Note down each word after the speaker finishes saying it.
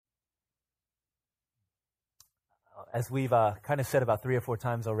As we've kind of said about 3 or 4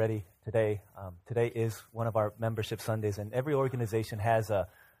 times already today, today is one of our membership Sundays, and every organization has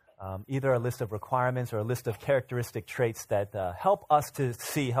either a list of requirements or a list of characteristic traits that help us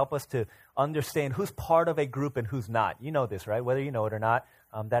to understand who's part of a group and who's not. You know this, right? Whether you know it or not,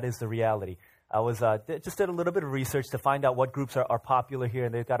 that is the reality. I was just did a little bit of research to find out what groups are popular here,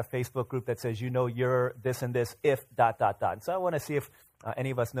 and they've got a Facebook group that says, you're this and this if ... And so I want to see if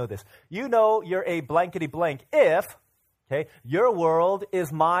any of us know this. You know you're a blankety blank if, okay, your world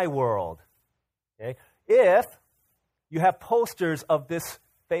is my world. Okay? If you have posters of this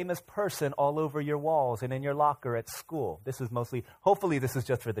famous person all over your walls and in your locker at school. This is hopefully this is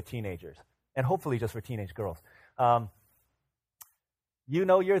just for the teenagers, and hopefully just for teenage girls. You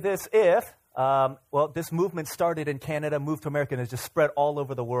know you're this if, this movement started in Canada, moved to America, and has just spread all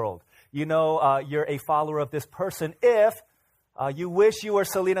over the world. You know you're a follower of this person if you wish you were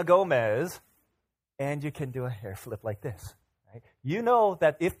Selena Gomez and you can do a hair flip like this. Right? You know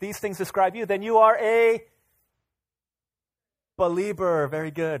that if these things describe you, then you are a believer. Very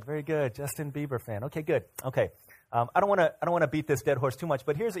good, very good. Justin Bieber fan. Okay, good. Okay. I don't want to beat this dead horse too much,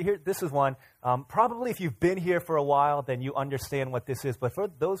 but this is one. Probably if you've been here for a while, then you understand what this is. But for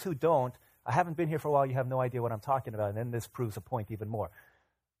those who don't, I haven't been here for a while, you have no idea what I'm talking about, and then this proves a point even more.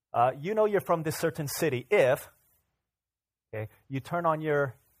 You know you're from this certain city if, okay, you turn on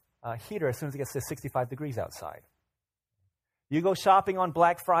your heater as soon as it gets to 65 degrees outside. You go shopping on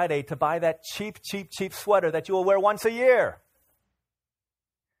Black Friday to buy that cheap sweater that you will wear once a year.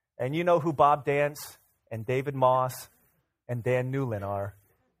 And you know who Bob Dance and David Moss and Dan Newlin are,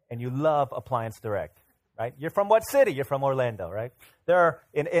 and you love Appliance Direct, right? You're from what city? You're from Orlando, right? There are,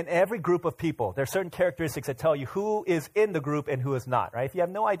 in every group of people, there are certain characteristics that tell you who is in the group and who is not, right? If you have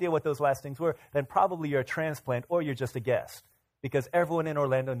no idea what those last things were, then probably you're a transplant or you're just a guest, because everyone in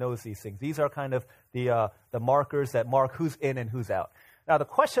Orlando knows these things. These are kind of the markers that mark who's in and who's out. Now, the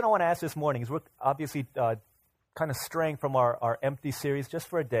question I want to ask this morning is we're obviously kind of straying from our empty series just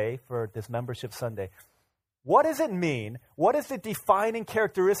for a day, for this Membership Sunday. What does it mean? What is the defining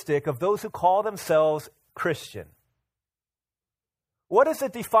characteristic of those who call themselves Christian? What is the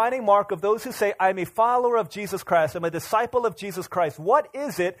defining mark of those who say, I'm a follower of Jesus Christ, I'm a disciple of Jesus Christ? What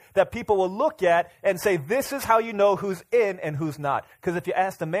is it that people will look at and say, this is how you know who's in and who's not? Because if you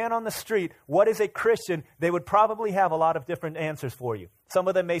ask the man on the street, what is a Christian, they would probably have a lot of different answers for you. Some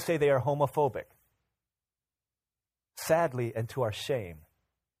of them may say they are homophobic. Sadly, and to our shame.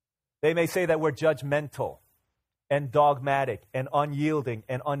 They may say that we're judgmental and dogmatic and unyielding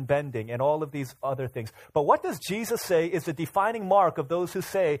and unbending and all of these other things. But what does Jesus say is the defining mark of those who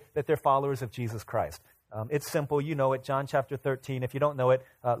say that they're followers of Jesus Christ? It's simple. You know it. John chapter 13. If you don't know it,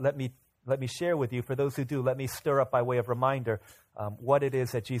 let me share with you. For those who do, let me stir up by way of reminder what it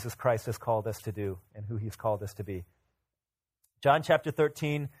is that Jesus Christ has called us to do and who he's called us to be. John chapter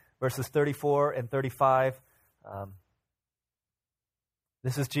 13, verses 34 and 35.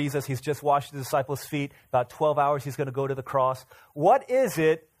 This is Jesus. He's just washed his disciples' feet. About 12 hours, he's going to go to the cross. What is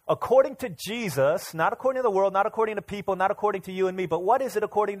it, according to Jesus, not according to the world, not according to people, not according to you and me, but what is it,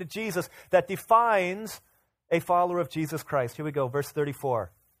 according to Jesus, that defines a follower of Jesus Christ? Here we go, verse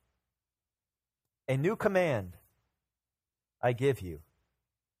 34. A new command I give you.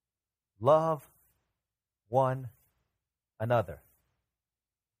 Love one another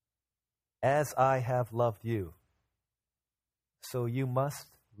as I have loved you. So you must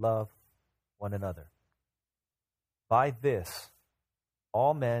love one another. By this,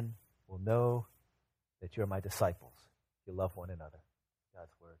 all men will know that you're my disciples. You love one another.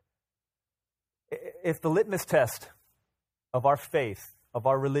 God's word. If the litmus test of our faith, of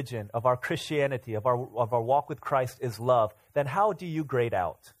our religion, of our Christianity, of our walk with Christ is love, then how do you grade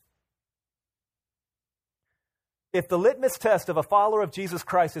out? If the litmus test of a follower of Jesus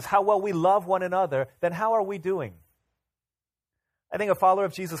Christ is how well we love one another, then how are we doing? I think a follower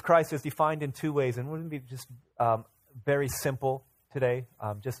of Jesus Christ is defined in 2 ways, and we're going to be just very simple today,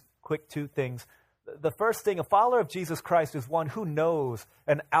 just quick 2 things. The first thing, a follower of Jesus Christ is one who knows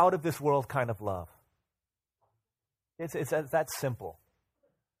an out-of-this-world kind of love. It's that simple.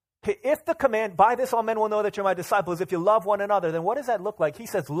 If the command, by this all men will know that you're my disciples, if you love one another, then what does that look like? He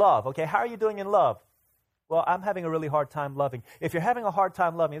says love. Okay, how are you doing in love? Well, I'm having a really hard time loving. If you're having a hard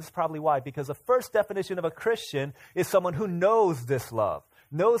time loving, this is probably why. Because the first definition of a Christian is someone who knows this love,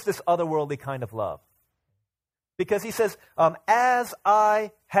 knows this otherworldly kind of love. Because he says, as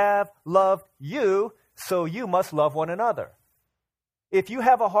I have loved you, so you must love one another. If you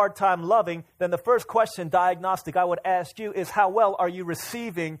have a hard time loving, then the first question, diagnostic, I would ask you is, how well are you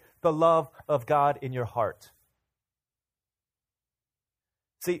receiving the love of God in your heart?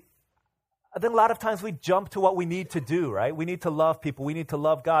 See, then a lot of times we jump to what we need to do, right? We need to love people. We need to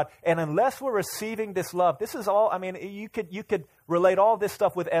love God. And unless we're receiving this love, this is all, I mean, you could relate all this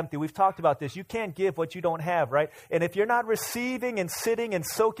stuff with empty. We've talked about this. You can't give what you don't have, right? And if you're not receiving and sitting and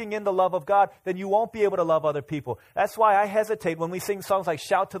soaking in the love of God, then you won't be able to love other people. That's why I hesitate when we sing songs like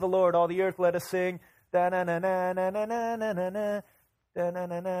Shout to the Lord, All the Earth, Let Us Sing. Da-na-na-na-na-na-na-na-na.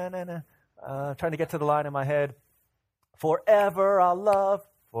 Da-na-na-na-na-na. Trying to get to the line in my head. Forever I'll love.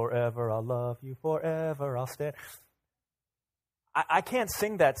 Forever I'll love you, forever I'll stand. I can't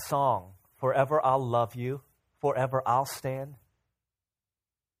sing that song, Forever I'll love you, forever I'll stand,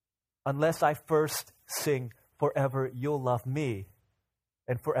 unless I first sing, Forever you'll love me,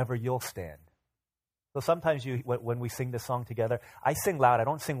 and forever you'll stand. So sometimes when we sing this song together, I sing loud. I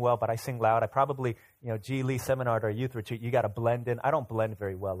don't sing well, but I sing loud. I probably, G. Lee seminar at our youth retreat, you got to blend in. I don't blend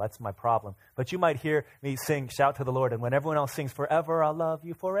very well. That's my problem. But you might hear me sing, Shout to the Lord. And when everyone else sings, Forever I'll love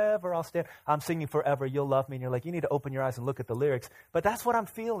you, forever I'll stand, I'm singing Forever you'll love me. And you're like, you need to open your eyes and look at the lyrics. But that's what I'm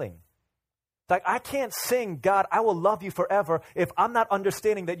feeling. It's like, I can't sing, God, I will love you forever if I'm not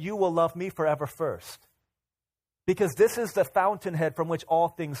understanding that you will love me forever first. Because this is the fountainhead from which all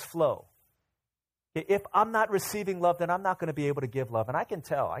things flow. If I'm not receiving love, then I'm not going to be able to give love. And I can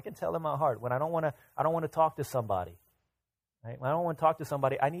tell in my heart when I don't want to talk to somebody. Right? When I don't want to talk to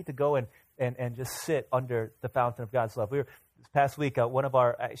somebody, I need to go and just sit under the fountain of God's love. This past week,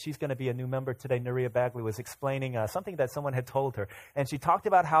 she's going to be a new member today, Nuria Bagley, was explaining something that someone had told her. And she talked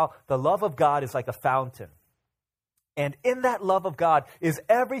about how the love of God is like a fountain. And in that love of God is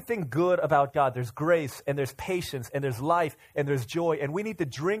everything good about God. There's grace, and there's patience, and there's life, and there's joy. And we need to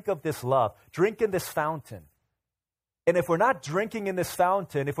drink of this love, drink in this fountain. And if we're not drinking in this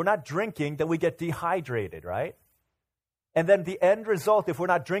fountain, if we're not drinking, then we get dehydrated, right? And then the end result, if we're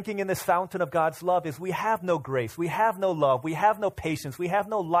not drinking in this fountain of God's love, is we have no grace, we have no love, we have no patience, we have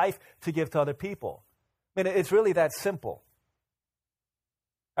no life to give to other people. I mean, it's really that simple.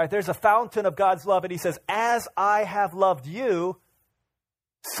 All right, there's a fountain of God's love, and he says, as I have loved you,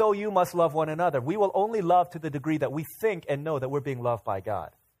 so you must love one another. We will only love to the degree that we think and know that we're being loved by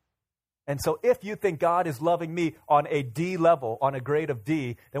God. And so if you think God is loving me on a D level, on a grade of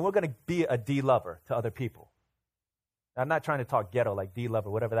D, then we're going to be a D lover to other people. I'm not trying to talk ghetto like D lover,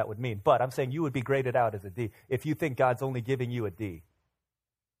 whatever that would mean, but I'm saying you would be graded out as a D if you think God's only giving you a D.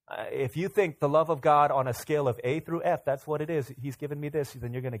 If you think the love of God on a scale of A through F, that's what it is. He's given me this,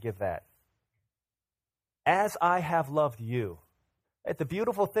 then you're going to give that. As I have loved you. The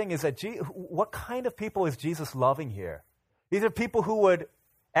beautiful thing is that what kind of people is Jesus loving here? These are people who would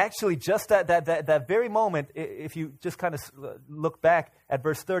actually just that very moment, if you just kind of look back at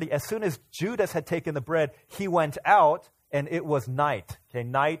verse 30, as soon as Judas had taken the bread, he went out and it was night. Okay,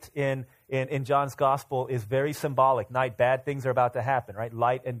 night in John's gospel is very symbolic. Night, bad things are about to happen, right?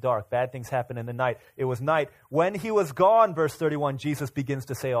 Light and dark, bad things happen in the night. It was night. When he was gone, verse 31, Jesus begins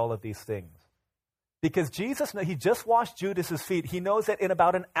to say all of these things. Because Jesus, he just washed Judas's feet. He knows that in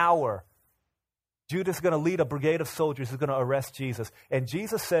about an hour, Judas is going to lead a brigade of soldiers who's going to arrest Jesus. And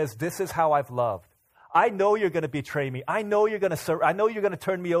Jesus says, this is how I've loved. I know you're going to betray me. I know you're going to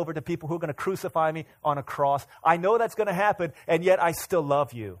turn me over to people who are going to crucify me on a cross. I know that's going to happen, and yet I still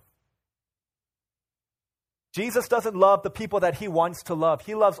love you. Jesus doesn't love the people that he wants to love.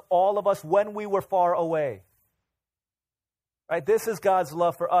 He loves all of us when we were far away. Right? This is God's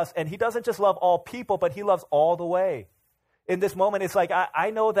love for us, and he doesn't just love all people, but he loves all the way. In this moment, it's like, I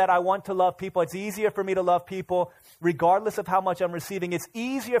know that I want to love people. It's easier for me to love people regardless of how much I'm receiving. It's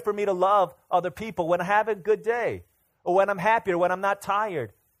easier for me to love other people when I have a good day or when I'm happy or when I'm not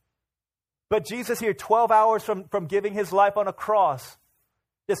tired. But Jesus here, 12 hours from giving his life on a cross,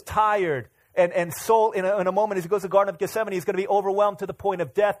 just tired and soul in a moment as he goes to the Garden of Gethsemane, he's going to be overwhelmed to the point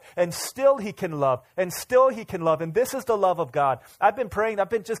of death, and still he can love, and still he can love. And this is the love of God. I've been praying, I've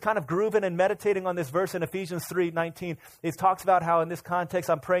been just kind of grooving and meditating on this verse in Ephesians 3:19. It talks about how in this context,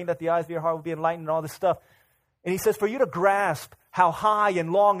 I'm praying that the eyes of your heart will be enlightened and all this stuff. And he says, for you to grasp how high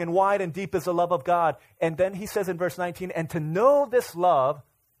and long and wide and deep is the love of God. And then he says in verse 19, and to know this love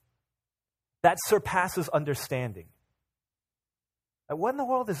that surpasses understanding. Now, what in the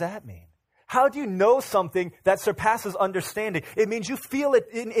world does that mean? How do you know something that surpasses understanding? It means you feel it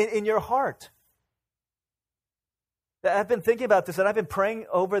in your heart. I've been thinking about this, and I've been praying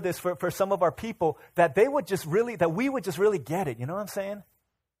over this for some of our people, that we would just really get it. You know what I'm saying?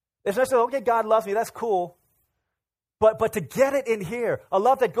 It's not so, okay, God loves me, that's cool. But to get it in here, a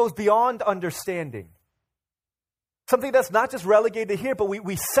love that goes beyond understanding. Something that's not just relegated here, but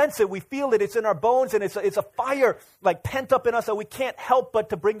we sense it, we feel it, it's in our bones, and it's a fire like pent up in us that we can't help but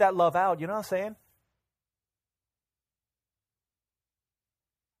to bring that love out. You know what I'm saying?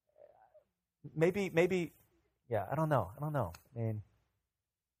 maybe, yeah, I don't know. And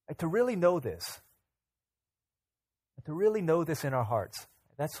to really know this, in our hearts,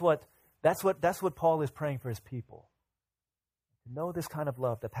 that's what Paul is praying for his people. To know this kind of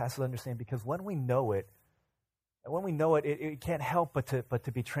love that passes understanding, because when we know it, it can't help but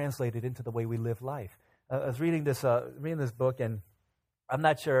to be translated into the way we live life. I was reading this book, and I'm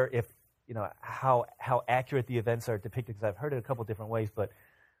not sure if how accurate the events are depicted, because I've heard it a couple different ways, but it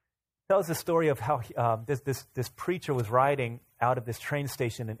tells the story of how this preacher was riding out of this train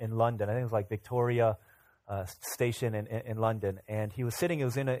station in London. I think it was like Victoria Station in London, and he was sitting. It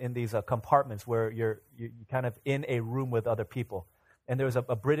was in these compartments where you're kind of in a room with other people. And there was a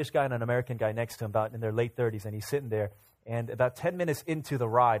British guy and an American guy next to him, about in their late 30s, and he's sitting there. And about 10 minutes into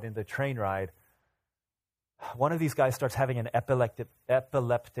the train ride, one of these guys starts having an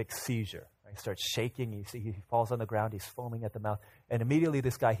epileptic seizure. He starts shaking. He falls on the ground. He's foaming at the mouth. And immediately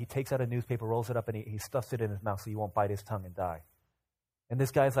this guy, he takes out a newspaper, rolls it up, and he stuffs it in his mouth so he won't bite his tongue and die. And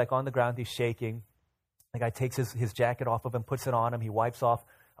this guy's like on the ground. He's shaking. The guy takes his jacket off of him, puts it on him. He wipes off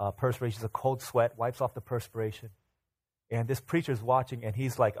perspiration. It's a cold sweat, wipes off the perspiration. And this preacher's watching, and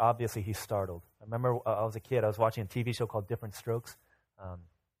he's like, obviously, he's startled. I remember I was a kid. I was watching a TV show called Different Strokes.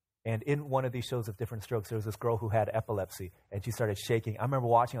 And in one of these shows of Different Strokes, there was this girl who had epilepsy, and she started shaking. I remember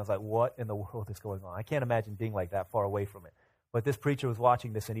watching. I was like, what in the world is going on? I can't imagine being like that far away from it. But this preacher was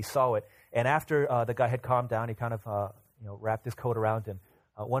watching this, and he saw it. And after the guy had calmed down, he kind of wrapped his coat around him.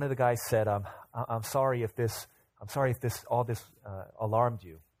 One of the guys said, I'm sorry if all this alarmed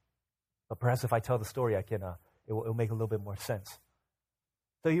you. But perhaps if I tell the story, it will make a little bit more sense.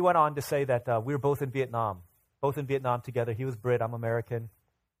 So he went on to say that we were both in Vietnam together. He was Brit, I'm American.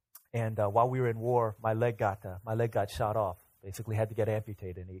 And while we were in war, my leg got shot off. Basically had to get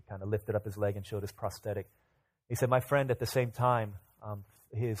amputated. And he kind of lifted up his leg and showed his prosthetic. He said, my friend at the same time,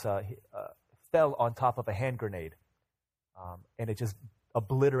 he fell on top of a hand grenade. And it just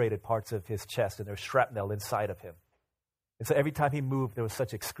obliterated parts of his chest, and there was shrapnel inside of him. And so every time he moved, there was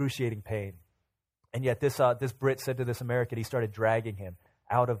such excruciating pain. And yet this Brit said to this American, he started dragging him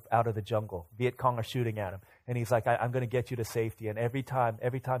out of the jungle. Viet Cong are shooting at him. And he's like, I'm going to get you to safety. And every time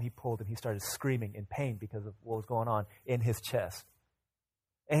he pulled him, he started screaming in pain because of what was going on in his chest.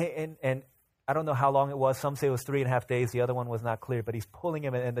 And I don't know how long it was. Some say it was 3.5 days. The other one was not clear. But he's pulling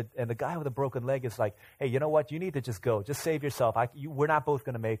him, and the guy with a broken leg is like, hey, you know what? You need to just go. Just save yourself. We're not both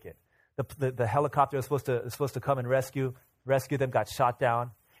going to make it. The helicopter was supposed to come and rescue them, got shot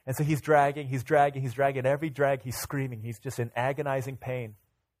down. And so he's dragging. Every drag, he's screaming. He's just in agonizing pain.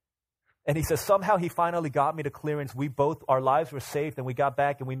 And he says, somehow he finally got me to clearance. Our lives were saved, and we got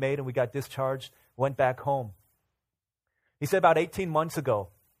back, and we got discharged, went back home. He said about 18 months ago,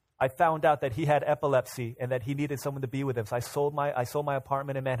 I found out that he had epilepsy and that he needed someone to be with him. So I sold my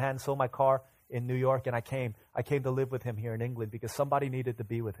apartment in Manhattan, sold my car in New York, and I came to live with him here in England because somebody needed to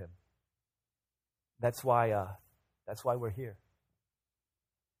be with him. That's why we're here.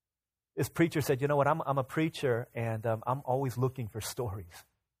 This preacher said, you know what, I'm a preacher, and I'm always looking for stories.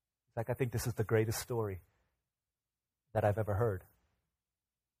 It's like, I think this is the greatest story that I've ever heard.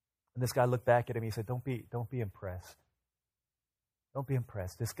 And this guy looked back at him, and he said, don't be impressed. Don't be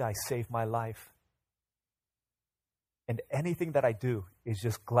impressed. This guy saved my life. And anything that I do is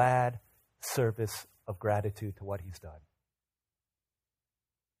just glad service of gratitude to what he's done.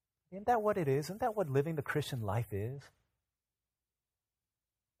 Isn't that what it is? Isn't that what living the Christian life is?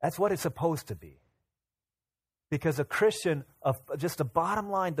 That's what it's supposed to be. Because a Christian, just the bottom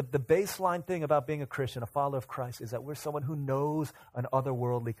line, the baseline thing about being a Christian, a follower of Christ, is that we're someone who knows an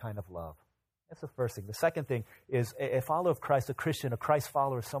otherworldly kind of love. That's the first thing. The second thing is a follower of Christ, a Christian, a Christ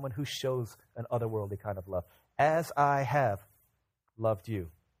follower, is someone who shows an otherworldly kind of love. As I have loved you,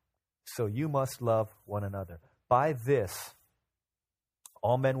 so you must love one another. By this,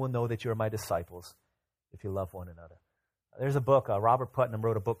 all men will know that you are my disciples if you love one another. There's a book, Robert Putnam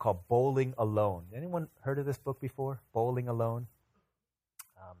wrote a book called Bowling Alone. Anyone heard of this book before? Bowling Alone?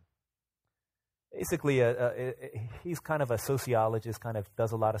 Basically, he's kind of a sociologist, kind of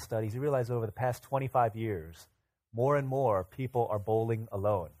does a lot of studies. He realized over the past 25 years, more and more people are bowling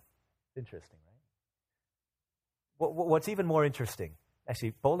alone. It's interesting, right? What's even more interesting,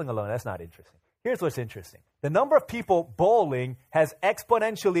 actually, bowling alone, that's not interesting. Here's what's interesting. The number of people bowling has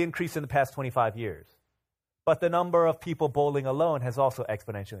exponentially increased in the past 25 years. But the number of people bowling alone has also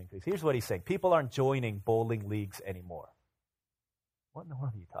exponentially increased. Here's what he's saying. People aren't joining bowling leagues anymore. What in the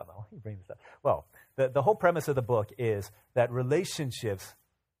world are you talking about? Why are you bringing this up? Well, the whole premise of the book is that relationships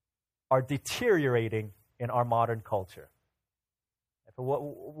are deteriorating in our modern culture.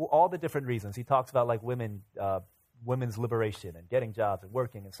 For all the different reasons. He talks about like women women's liberation and getting jobs and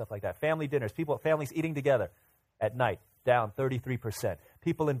working and stuff like that. Family dinners, families eating together at night, down 33%.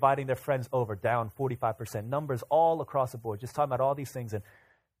 People inviting their friends over, down 45%. Numbers all across the board, just talking about all these things. And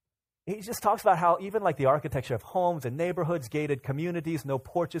he just talks about how even like the architecture of homes and neighborhoods, gated communities, no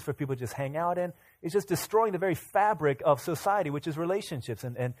porches for people to just hang out in, is just destroying the very fabric of society, which is relationships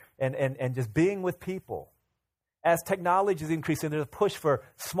and just being with people. As technology is increasing, there's a push for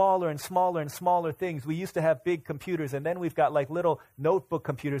smaller and smaller and smaller things. We used to have big computers, and then we've got like little notebook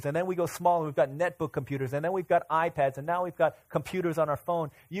computers, and then we go smaller, we've got netbook computers, and then we've got iPads, and now we've got computers on our phone.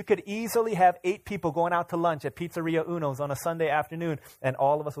 You could easily have 8 people going out to lunch at Pizzeria Uno's on a Sunday afternoon, and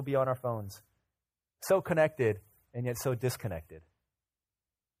all of us will be on our phones. So connected, and yet so disconnected.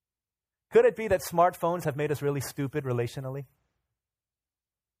 Could it be that smartphones have made us really stupid relationally?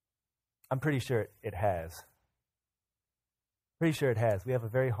 I'm pretty sure it has. Pretty sure it has. We have a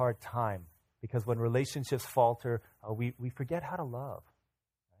very hard time because when relationships falter, we forget how to love.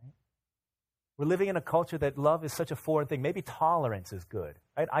 Right? We're living in a culture that love is such a foreign thing. Maybe tolerance is good.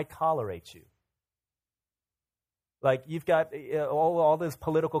 Right? I tolerate you. Like you've got all this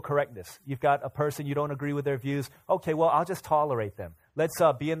political correctness. You've got a person, you don't agree with their views. Okay, well, I'll just tolerate them. Let's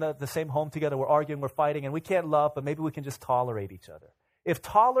be in the same home together. We're arguing, we're fighting, and we can't love, but maybe we can just tolerate each other. If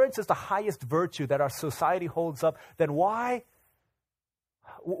tolerance is the highest virtue that our society holds up, then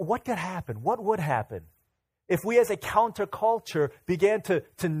what could happen? What would happen if we as a counterculture began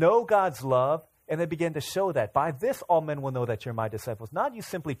to know God's love and then began to show that? By this all men will know that you're my disciples. Not you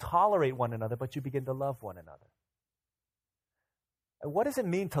simply tolerate one another, but you begin to love one another. And what does it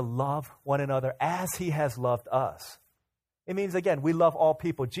mean to love one another as he has loved us? It means, again, we love all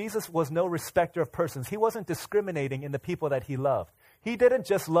people. Jesus was no respecter of persons. He wasn't discriminating in the people that he loved. He didn't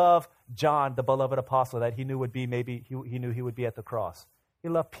just love John, the beloved apostle that he knew would be he knew he would be at the cross. He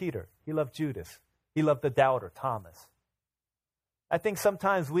loved Peter. He loved Judas. He loved the doubter, Thomas. I think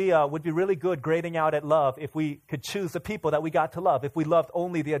sometimes we would be really good grading out at love if we could choose the people that we got to love. If we loved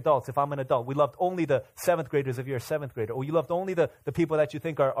only the adults, if I'm an adult. We loved only the 7th graders if you're a 7th grader. Or you loved only the people that you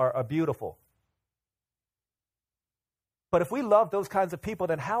think are beautiful. But if we love those kinds of people,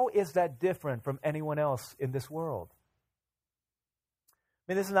 then how is that different from anyone else in this world?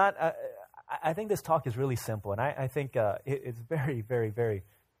 I mean, this is not... I think this talk is really simple, and I think it's very, very, very,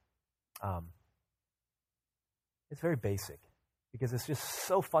 it's very basic because it's just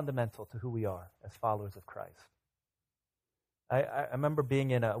so fundamental to who we are as followers of Christ. I remember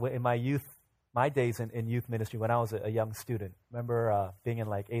being in my days in youth ministry when I was a young student. I remember being in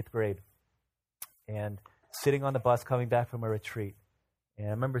like 8th grade and sitting on the bus coming back from a retreat. And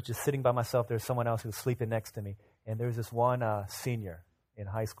I remember just sitting by myself. There was someone else who was sleeping next to me, and there was this one senior in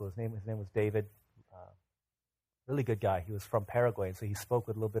high school. His name was David. Really good guy. He was from Paraguay, and so he spoke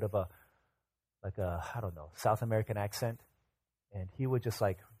with a little bit of a South American accent. And he would just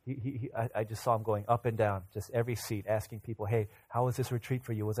I just saw him going up and down, just every seat, asking people, hey, how was this retreat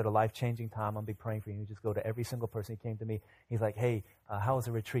for you? Was it a life-changing time? I'll be praying for you. He would just go to every single person. He came to me. He's like, hey, how was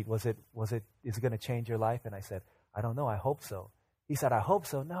the retreat? Is it going to change your life? And I said, I don't know. I hope so. He said, I hope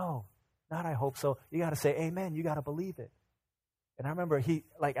so. No, not I hope so. You got to say amen. You got to believe it. And I remember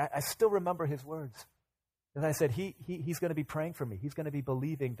I still remember his words. And I said, he's going to be praying for me. He's going to be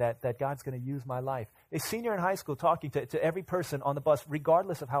believing that God's going to use my life. A senior in high school talking to every person on the bus,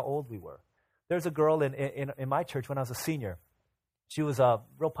 regardless of how old we were. There's a girl in my church when I was a senior. She was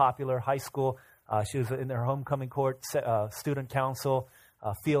real popular, high school. She was in her homecoming court, student council,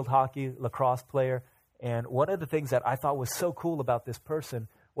 field hockey, lacrosse player. And one of the things that I thought was so cool about this person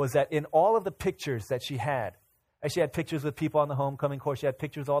was that in all of the pictures that she had pictures with people on the homecoming court. She had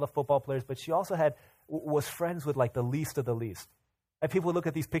pictures of all the football players, but she also was friends with like the least of the least. And people would look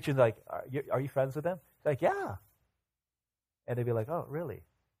at these pictures like, are you friends with them? It's like, yeah. And they'd be like, oh, really?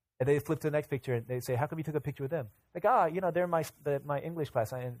 And they flip to the next picture and they'd say, how come you took a picture with them? Like, they're my English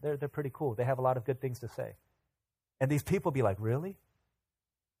class and they're pretty cool. They have a lot of good things to say. And these people be like, really?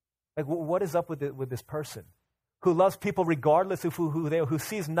 Like, what is up with this person who loves people regardless of who they are, who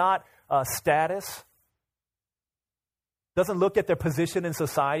sees not status, doesn't look at their position in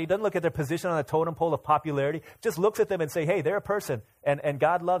society, doesn't look at their position on the totem pole of popularity, just looks at them and say, hey, they're a person, and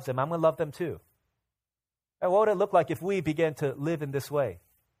God loves them. I'm going to love them too. And what would it look like if we began to live in this way?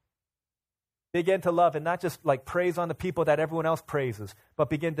 Begin to love and not just like praise on the people that everyone else praises, but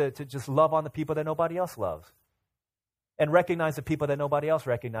begin to just love on the people that nobody else loves. And recognize the people that nobody else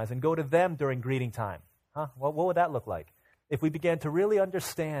recognizes and go to them during greeting time. Huh? What would that look like? If we began to really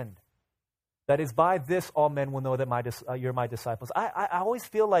understand that is by this all men will know that you're my disciples. I always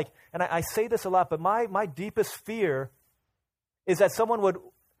feel like, and I say this a lot, but my deepest fear is that someone would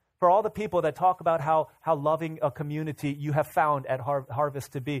For all the people that talk about how loving a community you have found at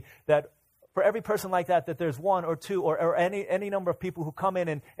Harvest to be, that for every person like that there's one or two or any number of people who come in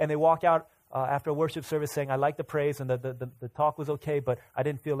and they walk out after a worship service saying, I like the praise and the talk was okay, but I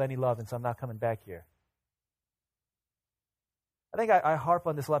didn't feel any love, and so I'm not coming back here. I think I harp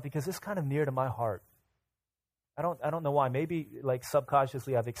on this a lot because it's kind of near to my heart. I don't know why. Maybe like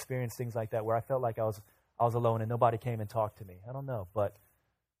subconsciously I've experienced things like that where I felt like I was alone and nobody came and talked to me. I don't know, but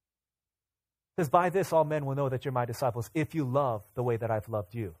it says, by this all men will know that you're my disciples if you love the way that I've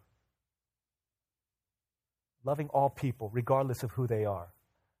loved you. Loving all people, regardless of who they are.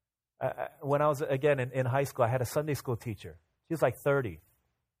 When I was, again, in high school, I had a Sunday school teacher. She was like 30.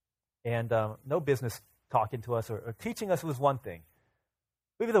 And no business talking to us or teaching us was one thing.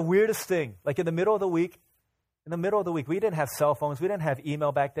 Maybe the weirdest thing, like in the middle of the week, we didn't have cell phones. We didn't have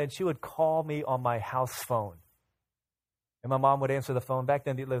email back then. She would call me on my house phone. And my mom would answer the phone. Back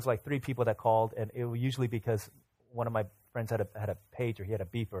then, there was like 3 people that called, and it was usually because one of my friends had a pager. He had a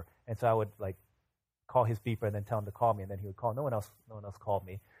beeper. And so I would like call his beeper and then tell him to call me, and then he would call. No one else called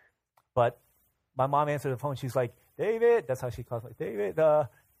me. But my mom answered the phone. She's like, David, that's how she calls me. David,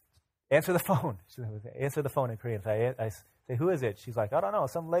 answer the phone. She would answer the phone in Korean. So I say, who is it? She's like, I don't know,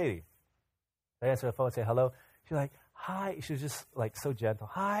 some lady. I answer the phone and say, hello. She's like, hi. She was just like so gentle.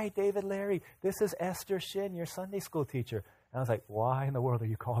 Hi, David Larry. This is Esther Shin, your Sunday school teacher. And I was like, why in the world are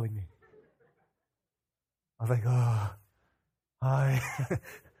you calling me? I was like, oh, hi.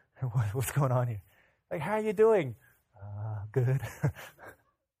 What's going on here? Like, how are you doing? Good.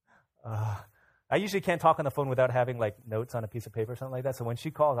 I usually can't talk on the phone without having like notes on a piece of paper or something like that. So when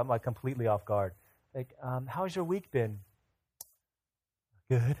she calls, I'm like completely off guard. Like, how's your week been?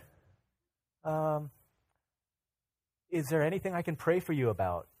 Good. Is there anything I can pray for you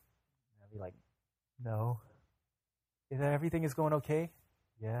about? I'd be like, no. Is everything is going okay?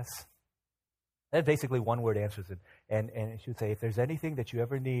 Yes. That's basically one-word answers it. And she would say, if there's anything that you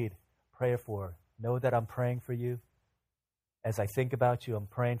ever need prayer for, know that I'm praying for you. As I think about you, I'm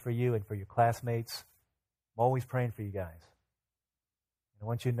praying for you and for your classmates. I'm always praying for you guys. I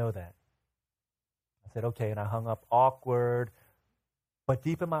want you to know that. I said, okay, and I hung up, awkward. But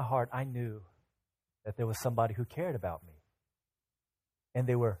deep in my heart, I knew that there was somebody who cared about me. And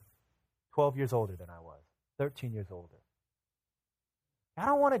they were 12 years older than I was, 13 years older. I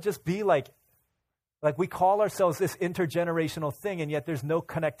don't want to just be like we call ourselves this intergenerational thing, and yet there's no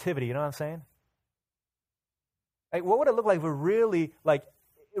connectivity. You know what I'm saying? Like, what would it look like if we're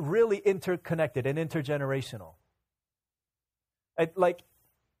really interconnected and intergenerational? Like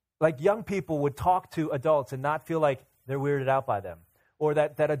young people would talk to adults and not feel like they're weirded out by them. Or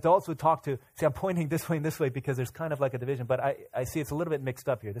that adults would talk to, see, I'm pointing this way and this way because there's kind of like a division, but I see it's a little bit mixed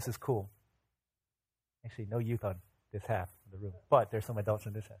up here. This is cool. Actually, no youth on this half of the room, but there's some adults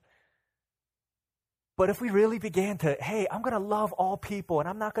in this half. But if we really began to, hey, I'm going to love all people and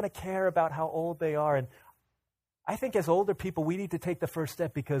I'm not going to care about how old they are. And I think as older people, we need to take the first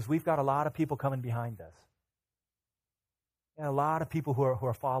step because we've got a lot of people coming behind us. And a lot of people who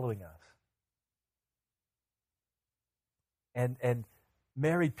are following us. And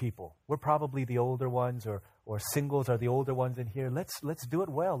married people, we're probably the older ones, or singles are the older ones in here. Let's do it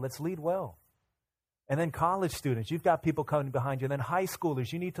well. Let's lead well. And then college students, you've got people coming behind you. And then high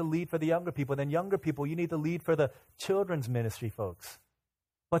schoolers, you need to lead for the younger people. And then younger people, you need to lead for the children's ministry folks.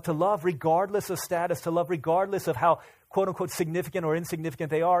 But to love regardless of status, to love regardless of how, quote unquote, significant or insignificant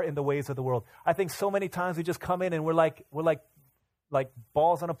they are in the ways of the world. I think so many times we just come in and we're like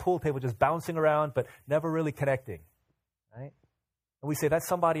balls on a pool table, just bouncing around, but never really connecting. Right? And we say, that's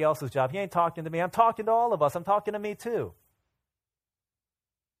somebody else's job. He ain't talking to me. I'm talking to all of us. I'm talking to me too.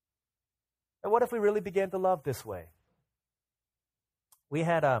 And what if we really began to love this way? We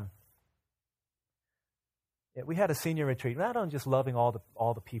had a senior retreat, not on just loving all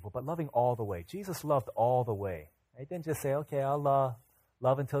the people, but loving all the way. Jesus loved all the way. He didn't just say, okay, I'll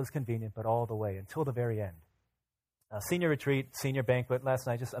love until it's convenient, but all the way, until the very end. Senior retreat, senior banquet last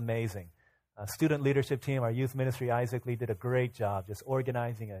night, just amazing. Student leadership team, our youth ministry, Isaac Lee, did a great job just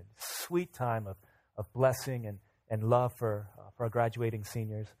organizing a sweet time of blessing and love for our graduated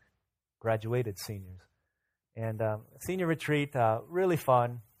seniors. And senior retreat, really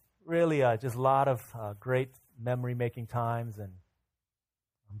fun, really just a lot of great memory-making times and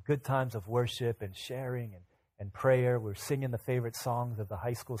good times of worship and sharing and prayer. We're singing the favorite songs of the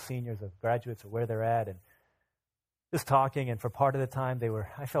high school seniors, of graduates, of where they're at, and just talking. And for part of the time,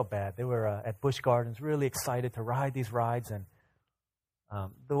 I felt bad. They were at Busch Gardens, really excited to ride these rides. And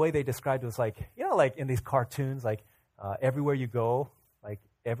the way they described it was like, like in these cartoons, like everywhere you go, like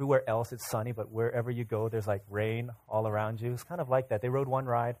everywhere else it's sunny, but wherever you go, there's like rain all around you. It's kind of like that. They rode one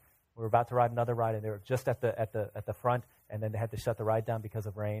ride, We were about to ride another ride, and they were just at the front, and then they had to shut the ride down because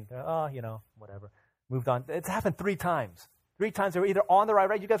of rain. Whatever. Moved on. It's happened 3 times. 3 times they were either on the ride,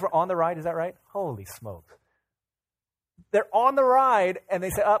 right? You guys were on the ride, is that right? Holy smokes. They're on the ride, and they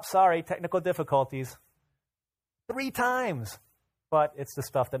say, sorry, technical difficulties. 3 times. But it's the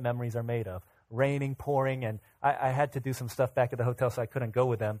stuff that memories are made of. Raining, pouring, and I had to do some stuff back at the hotel, so I couldn't go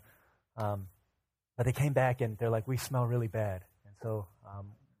with them. But they came back, and they're like, we smell really bad. And so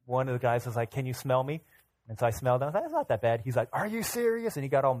one of the guys was like, can you smell me? And so I smelled him. I was like, it's not that bad. He's like, are you serious? And he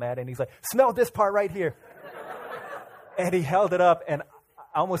got all mad, and he's like, smell this part right here. And he held it up, and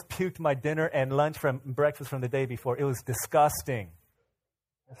I almost puked my dinner and lunch from breakfast from the day before. It was disgusting.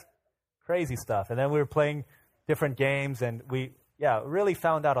 It's crazy stuff. And then we were playing different games, and we really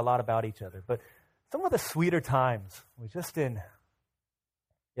found out a lot about each other. But some of the sweeter times were just in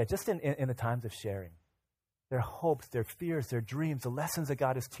the times of sharing. Their hopes, their fears, their dreams, the lessons that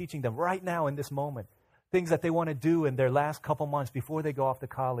God is teaching them right now in this moment. Things that they want to do in their last couple months before they go off to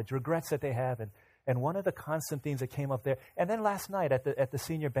college, regrets that they have. And one of the constant themes that came up there, and then last night at the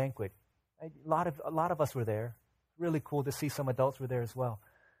senior banquet, a lot of us were there. Really cool to see some adults were there as well.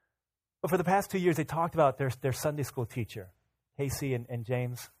 But for the past 2 years, they talked about their Sunday school teacher, Casey and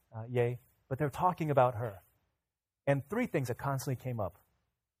James Ye, but they're talking about her. And 3 things that constantly came up.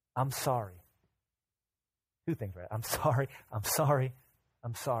 I'm sorry. 2 things, right? I'm sorry, I'm sorry,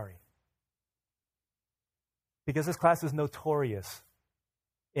 I'm sorry. Because this class is notorious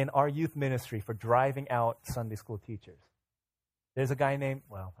in our youth ministry for driving out Sunday school teachers. There's a guy named,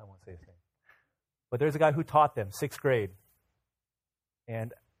 I won't say his name, but there's a guy who taught them 6th grade.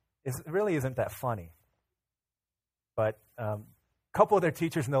 And it really isn't that funny. But a couple of their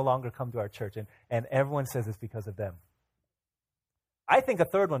teachers no longer come to our church, and everyone says it's because of them. I think a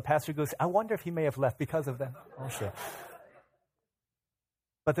 3rd one, Pastor Goose, I wonder if he may have left because of them also.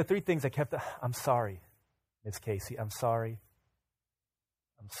 But the 3 things I kept, I'm sorry, Miss Casey, I'm sorry.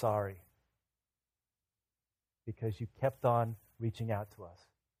 I'm sorry. Because you kept on reaching out to us.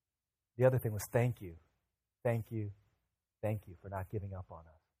 The other thing was thank you. Thank you. Thank you for not giving up on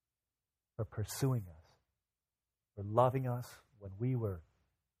us. For pursuing us. For loving us when we were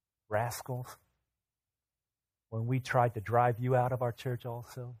rascals. When we tried to drive you out of our church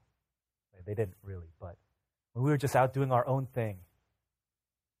also. They didn't really, but when we were just out doing our own thing.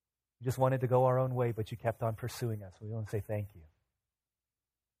 We just wanted to go our own way, but you kept on pursuing us. We want to say thank you.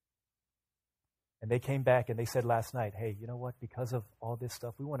 And they came back and they said last night, hey, you know what? Because of all this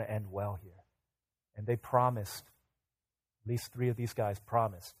stuff, we want to end well here. And they promised, at least 3 of these guys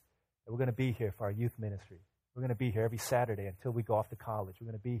promised, that we're going to be here for our youth ministry. We're going to be here every Saturday until we go off to college. We're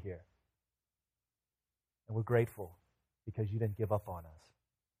going to be here. And we're grateful because you didn't give up on us.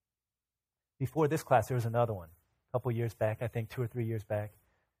 Before this class, there was another one. A couple years back, I think 2 or 3 years back.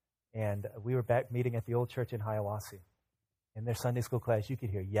 And we were back meeting at the old church in Hiawassee. In their Sunday school class, you could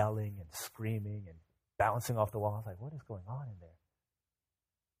hear yelling and screaming and bouncing off the wall. I was like, what is going on in there?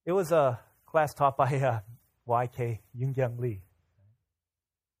 It was a class taught by Y.K. Yoongyang Lee.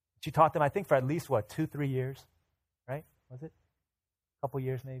 She taught them, I think, for at least, 2-3 years, right? Was it? A couple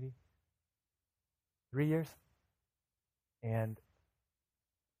years, maybe? 3 years? And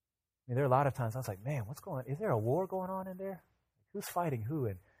there are a lot of times I was like, man, what's going on? Is there a war going on in there? Who's fighting who?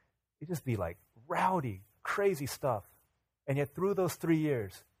 And it'd just be like rowdy, crazy stuff. And yet through those 3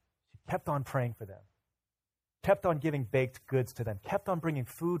 years, she kept on praying for them, kept on giving baked goods to them, kept on bringing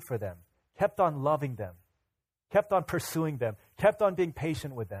food for them, kept on loving them, kept on pursuing them, kept on being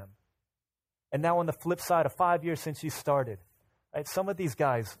patient with them. And now on the flip side, of 5 years since she started, right, some of these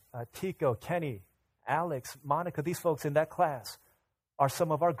guys, Tico, Kenny, Alex, Monica, these folks in that class are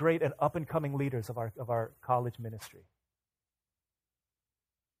some of our great and up-and-coming leaders of our college ministry.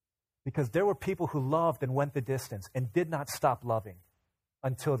 Because there were people who loved and went the distance and did not stop loving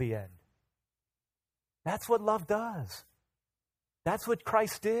until the end. That's what love does. That's what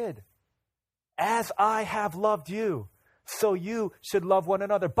Christ did. As I have loved you, so you should love one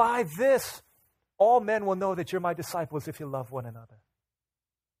another. By this, all men will know that you're my disciples if you love one another.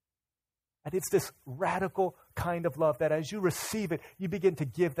 And it's this radical kind of love that as you receive it, you begin to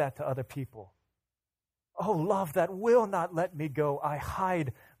give that to other people. Oh, love that will not let me go. I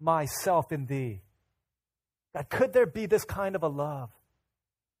hide myself in thee. God, could there be this kind of a love?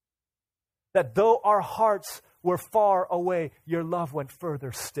 That though our hearts were far away, your love went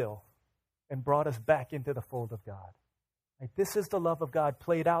further still and brought us back into the fold of God. Right? This is the love of God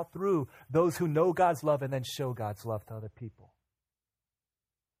played out through those who know God's love and then show God's love to other people.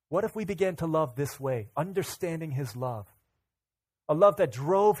 What if we began to love this way, understanding his love? A love that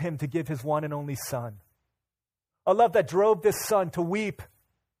drove him to give his one and only son. A love that drove this son to weep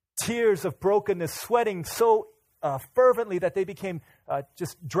tears of brokenness, sweating so fervently that they became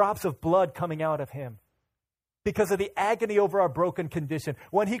just drops of blood coming out of him. Because of the agony over our broken condition.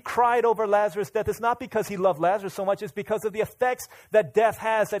 When he cried over Lazarus' death, it's not because he loved Lazarus so much, it's because of the effects that death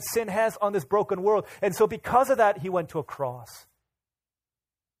has, that sin has on this broken world. And so because of that, he went to a cross.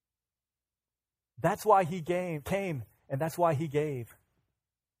 That's why he came, and that's why he gave.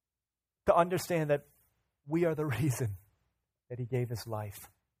 To understand that we are the reason that he gave his life.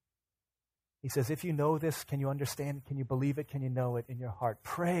 He says, if you know this, can you understand? Can you believe it? Can you know it in your heart?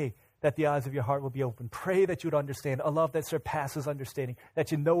 Pray that the eyes of your heart will be open. Pray that you would understand a love that surpasses understanding,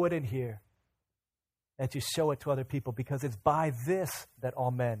 that you know it in here, that you show it to other people, because it's by this that all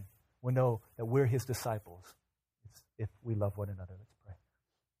men will know that we're his disciples. It's if we love one another. Let's pray.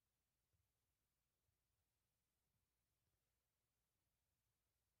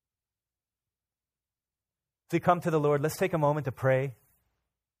 As we come to the Lord, let's take a moment to pray.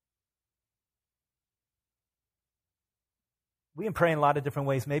 We can pray in a lot of different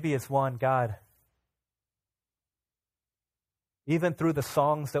ways. Maybe it's one, God, even through the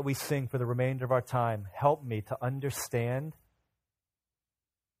songs that we sing for the remainder of our time, help me to understand,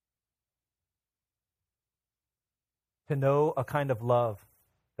 to know a kind of love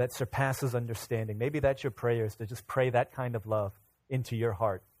that surpasses understanding. Maybe that's your prayer, is to just pray that kind of love into your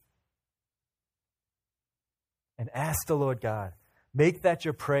heart. And ask the Lord God, make that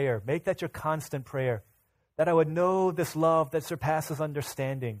your prayer, make that your constant prayer, that I would know this love that surpasses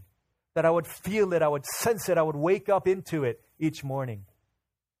understanding, that I would feel it, I would sense it, I would wake up into it each morning.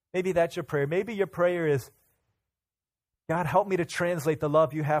 Maybe that's your prayer. Maybe your prayer is, God, help me to translate the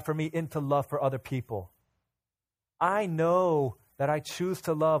love you have for me into love for other people. I know that I choose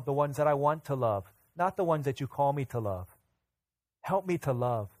to love the ones that I want to love, not the ones that you call me to love. Help me to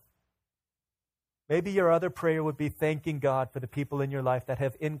love. Maybe your other prayer would be thanking God for the people in your life that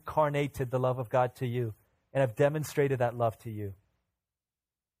have incarnated the love of God to you and have demonstrated that love to you.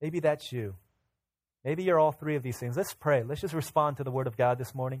 Maybe that's you. Maybe you're all three of these things. Let's pray. Let's just respond to the Word of God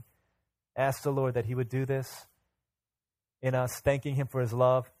this morning. Ask the Lord that He would do this in us, thanking Him for His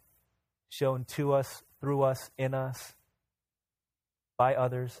love shown to us, through us, in us, by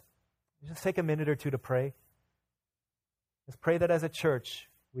others. Just take a minute or two to pray. Let's pray that as a church,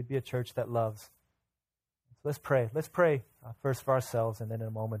 we'd be a church that loves. So let's pray. Let's pray first for ourselves, and then in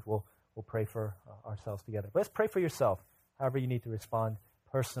a moment we'll pray for ourselves together. But let's pray for yourself, however you need to respond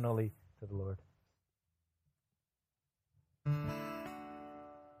personally to the Lord.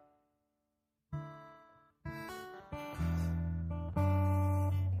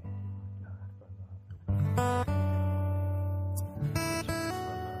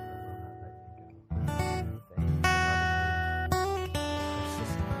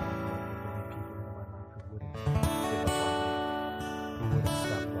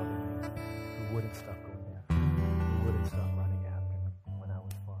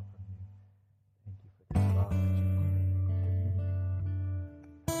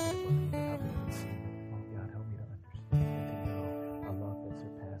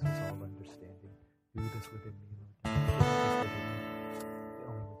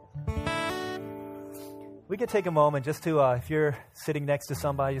 We could take a moment just to, if you're sitting next to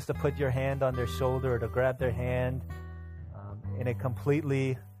somebody, just to put your hand on their shoulder or to grab their hand in a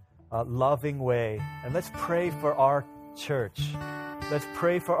completely loving way. And let's pray for our church. Let's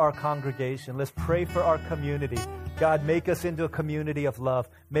pray for our congregation. Let's pray for our community. God, make us into a community of love.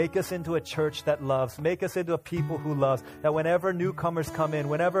 Make us into a church that loves. Make us into a people who loves. That whenever newcomers come in,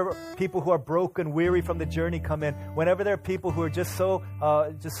 whenever people who are broken, weary from the journey come in, whenever there are people who are just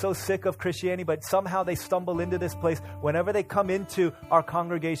so sick of Christianity, but somehow they stumble into this place, whenever they come into our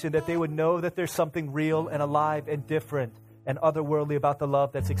congregation, that they would know that there's something real and alive and different and otherworldly about the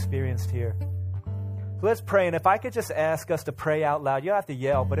love that's experienced here. So let's pray, and if I could just ask us to pray out loud, you don't have to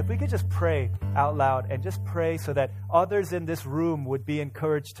yell, but if we could just pray out loud and just pray so that others in this room would be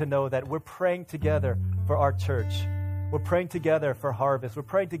encouraged to know that we're praying together for our church. We're praying together for Harvest. We're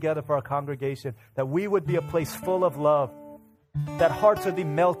praying together for our congregation, that we would be a place full of love, that hearts would be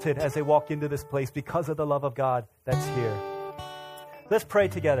melted as they walk into this place because of the love of God that's here. Let's pray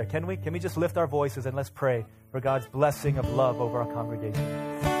together. Can we just lift our voices and let's pray for God's blessing of love over our congregation.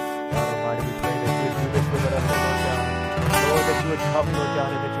 God Almighty, we pray that you would do this with us, Lord God. Lord, that you would come, Lord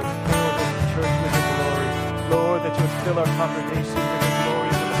God, and that you would fill this church with your glory. Lord, that you would fill our congregation with your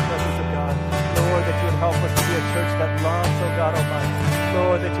glory and the presence of God. Lord, that you would help us to be a church that loves, oh God Almighty.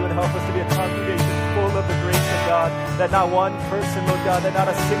 Lord, that you would help us to be a congregation full of the grace of God, that not one person, Lord God, that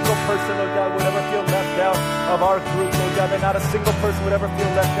not a single person, Lord God, would ever feel left out of our group, Lord God, that not a single person would ever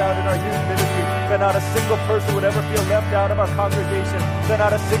feel left out in our youth ministry. that not a single person would ever feel left out of our congregation, that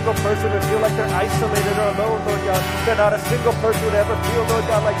not a single person would feel like they're isolated or alone, Lord God, that not a single person would ever feel, Lord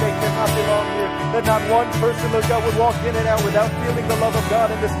God, like they cannot belong here, that not one person, Lord God, would walk in and out without feeling the love of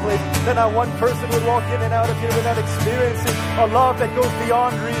God in this place, that not one person would walk in and out of here without experiencing a love that goes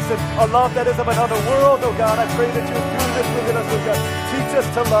beyond reason, a love that is of another world, oh God. I pray that you would do this within us, oh God. Teach us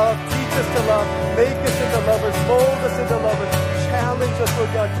to love, make us into lovers, mold us into lovers, challenge us,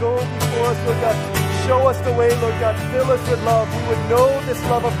 Lord God, go before us, Lord God, show us the way, Lord God, fill us with love. We would know this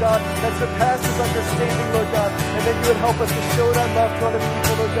love of God that surpasses understanding, Lord God, and then you would help us to show that love to other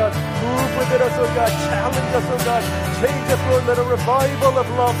people, Lord God. Move within us, oh God, challenge us, oh God, change us, Lord. Let a revival of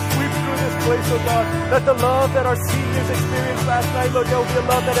love sweep through this place, oh God. Let the love that our seniors experienced last night, Lord God, will be a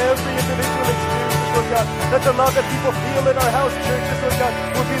love that every individual experiences, Lord God. Let the love that people feel in our house churches, Lord God,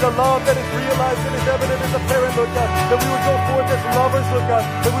 will be the love that is realized and is evident as apparent, Lord God. That we would go forth as lovers, Lord God.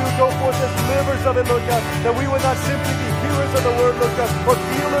 That we would go forth as livers of it, Lord God. That we would not simply be hearers of the word, Lord God, or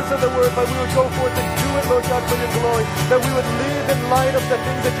feelers of the word, but we would go forth and do it, Lord God, for your glory. That we would live in light of the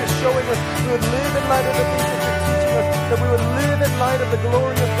things that you're showing us. We would live in light of the things that you're teaching us. That we would live in light of the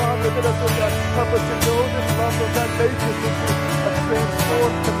glory of God within us, Lord God. Help us to know this love, Lord God. Make us into a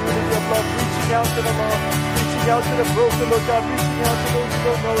transformed community of love, reaching out to the lost, reaching out to the broken, Lord God, reaching out to those who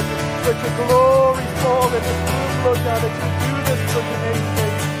don't know you. Let your glory fall in this room, Lord God, that you do this for your name's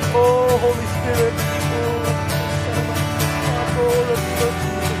sake. Oh, Holy Spirit,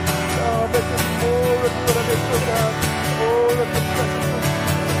 let there be more of you in this, Lord God. Oh, let the presence of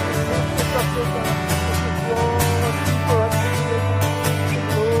Jesus take us, Lord God. Let you draw us deeper unto you. The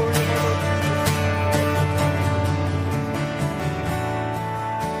glory of our Lord Jesus.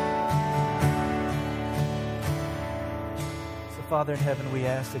 So, Father in heaven, we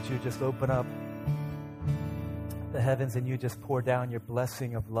ask that you just open up the heavens and you just pour down your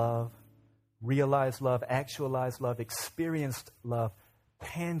blessing of love, realized love, actualized love, experienced love,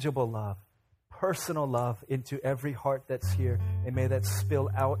 tangible love, personal love into every heart that's here. And may that spill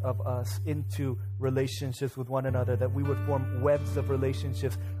out of us into relationships with one another, that we would form webs of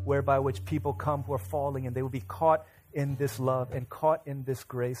relationships whereby which people come who are falling and they will be caught in this love and caught in this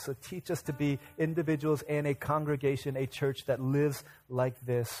grace. So teach us to be individuals and a congregation, a church that lives like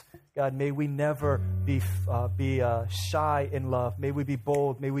this. God, may we never be shy in love. May we be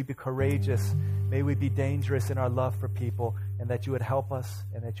bold. May we be courageous. May we be dangerous in our love for people, and that you would help us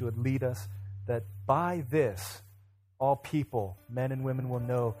and that you would lead us, that by this, all people, men and women, will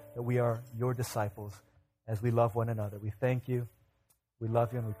know that we are your disciples as we love one another. We thank you. We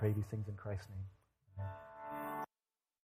love you, and we pray these things in Christ's name.